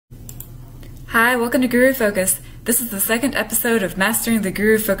Hi, welcome to GuruFocus. This is the second episode of Mastering the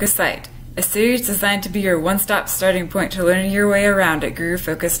GuruFocus site, a series designed to be your one-stop starting point to learning your way around at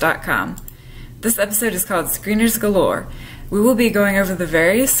GuruFocus.com. This episode is called Screeners Galore. We will be going over the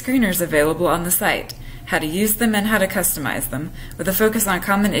various screeners available on the site, how to use them and how to customize them, with a focus on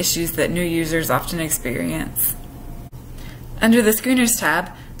common issues that new users often experience. Under the Screeners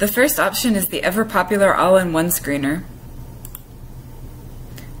tab, the first option is the ever-popular all-in-one screener.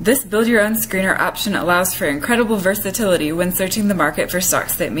 This Build Your Own Screener option allows for incredible versatility when searching the market for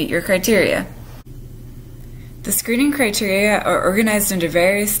stocks that meet your criteria. The screening criteria are organized under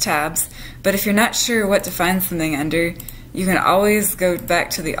various tabs, but if you're not sure what to find something under, you can always go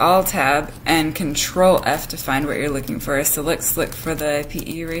back to the All tab and Control F to find what you're looking for. So let's look for the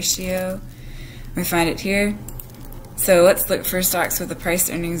PE ratio. We find it here. So let's look for stocks with a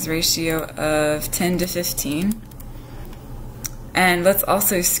price-earnings ratio of 10 to 15. And let's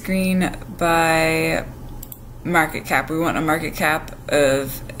also screen by market cap. We want a market cap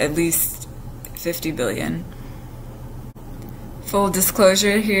of at least 50 billion. Full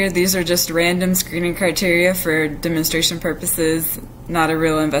disclosure here, these are just random screening criteria for demonstration purposes, not a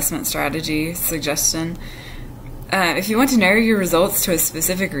real investment strategy suggestion. If you want to narrow your results to a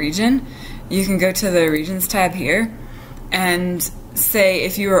specific region, you can go to the Regions tab here and say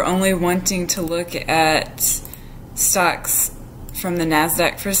if you are only wanting to look at stocks from the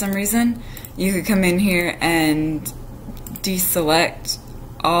NASDAQ for some reason, you could come in here and deselect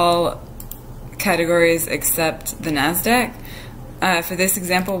all categories except the NASDAQ. For this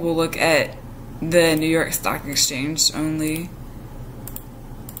example, we'll look at the New York Stock Exchange only.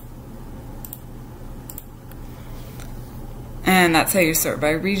 And that's how you sort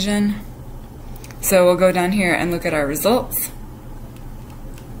by region. So we'll go down here and look at our results.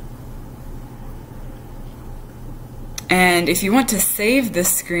 And if you want to save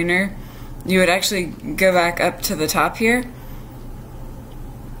this screener, you would actually go back up to the top here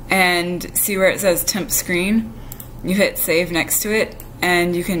and see where it says temp screen. You hit save next to it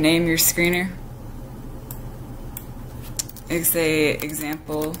and you can name your screener. Say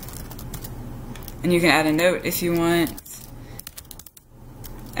example, and you can add a note if you want,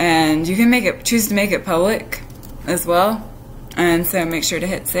 and you can choose to make it public as well. And so make sure to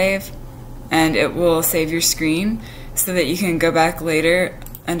hit save and it will save your screen so that you can go back later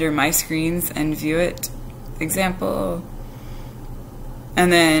under My Screens and view it. Example.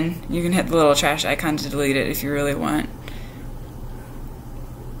 And then you can hit the little trash icon to delete it if you really want.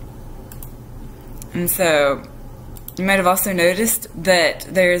 And so you might have also noticed that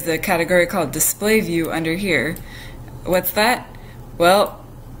there's a category called Display View under here. What's that? Well,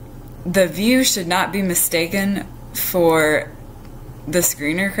 the view should not be mistaken for the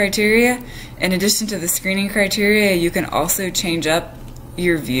screener criteria. In addition to the screening criteria, you can also change up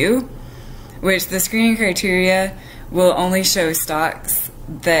your view, which the screening criteria will only show stocks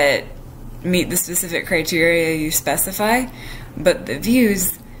that meet the specific criteria you specify, but the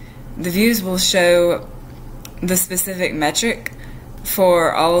views will show the specific metric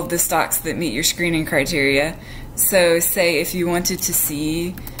for all of the stocks that meet your screening criteria. So say if you wanted to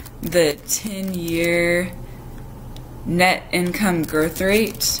see the 10-year net income growth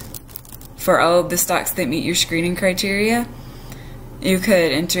rate for all of the stocks that meet your screening criteria, you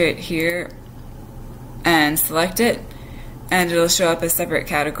could enter it here and select it, and it'll show up a separate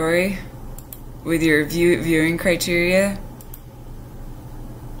category with your viewing criteria.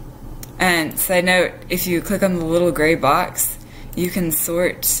 And side note, if you click on the little gray box, you can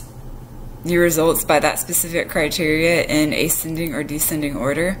sort your results by that specific criteria in ascending or descending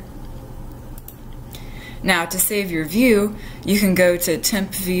order. Now, to save your view, you can go to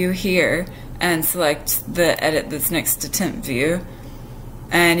Temp View here and select the edit that's next to Temp View,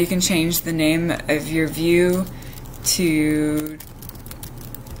 and you can change the name of your view to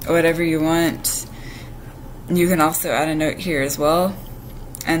whatever you want. You can also add a note here as well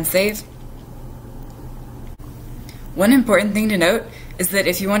and save. One important thing to note is that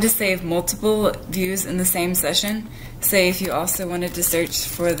if you want to save multiple views in the same session, say if you also wanted to search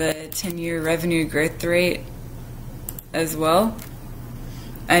for the 10-year revenue growth rate as well,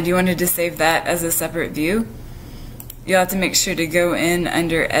 and you wanted to save that as a separate view, you'll have to make sure to go in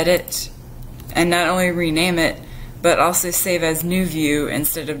under Edit and not only rename it, but also save as New View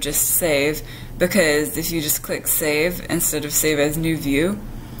instead of just Save, because if you just click Save instead of Save as New View,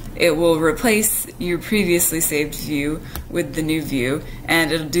 it will replace your previously saved view with the new view,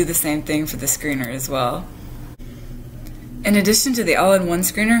 and it'll do the same thing for the screener as well. In addition to the all-in-one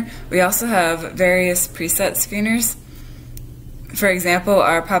screener, we also have various preset screeners. For example,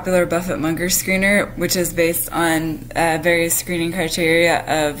 our popular Buffett-Munger screener, which is based on various screening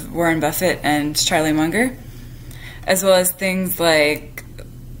criteria of Warren Buffett and Charlie Munger, as well as things like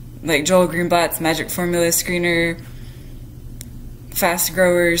Joel Greenblatt's Magic Formula screener, fast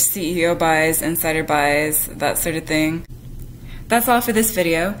growers, CEO buys, insider buys, that sort of thing. That's all for this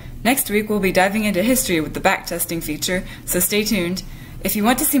video. Next week we'll be diving into history with the backtesting feature, so stay tuned. If you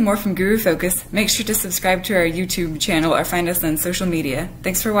want to see more from GuruFocus, make sure to subscribe to our YouTube channel or find us on social media.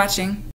 Thanks for watching.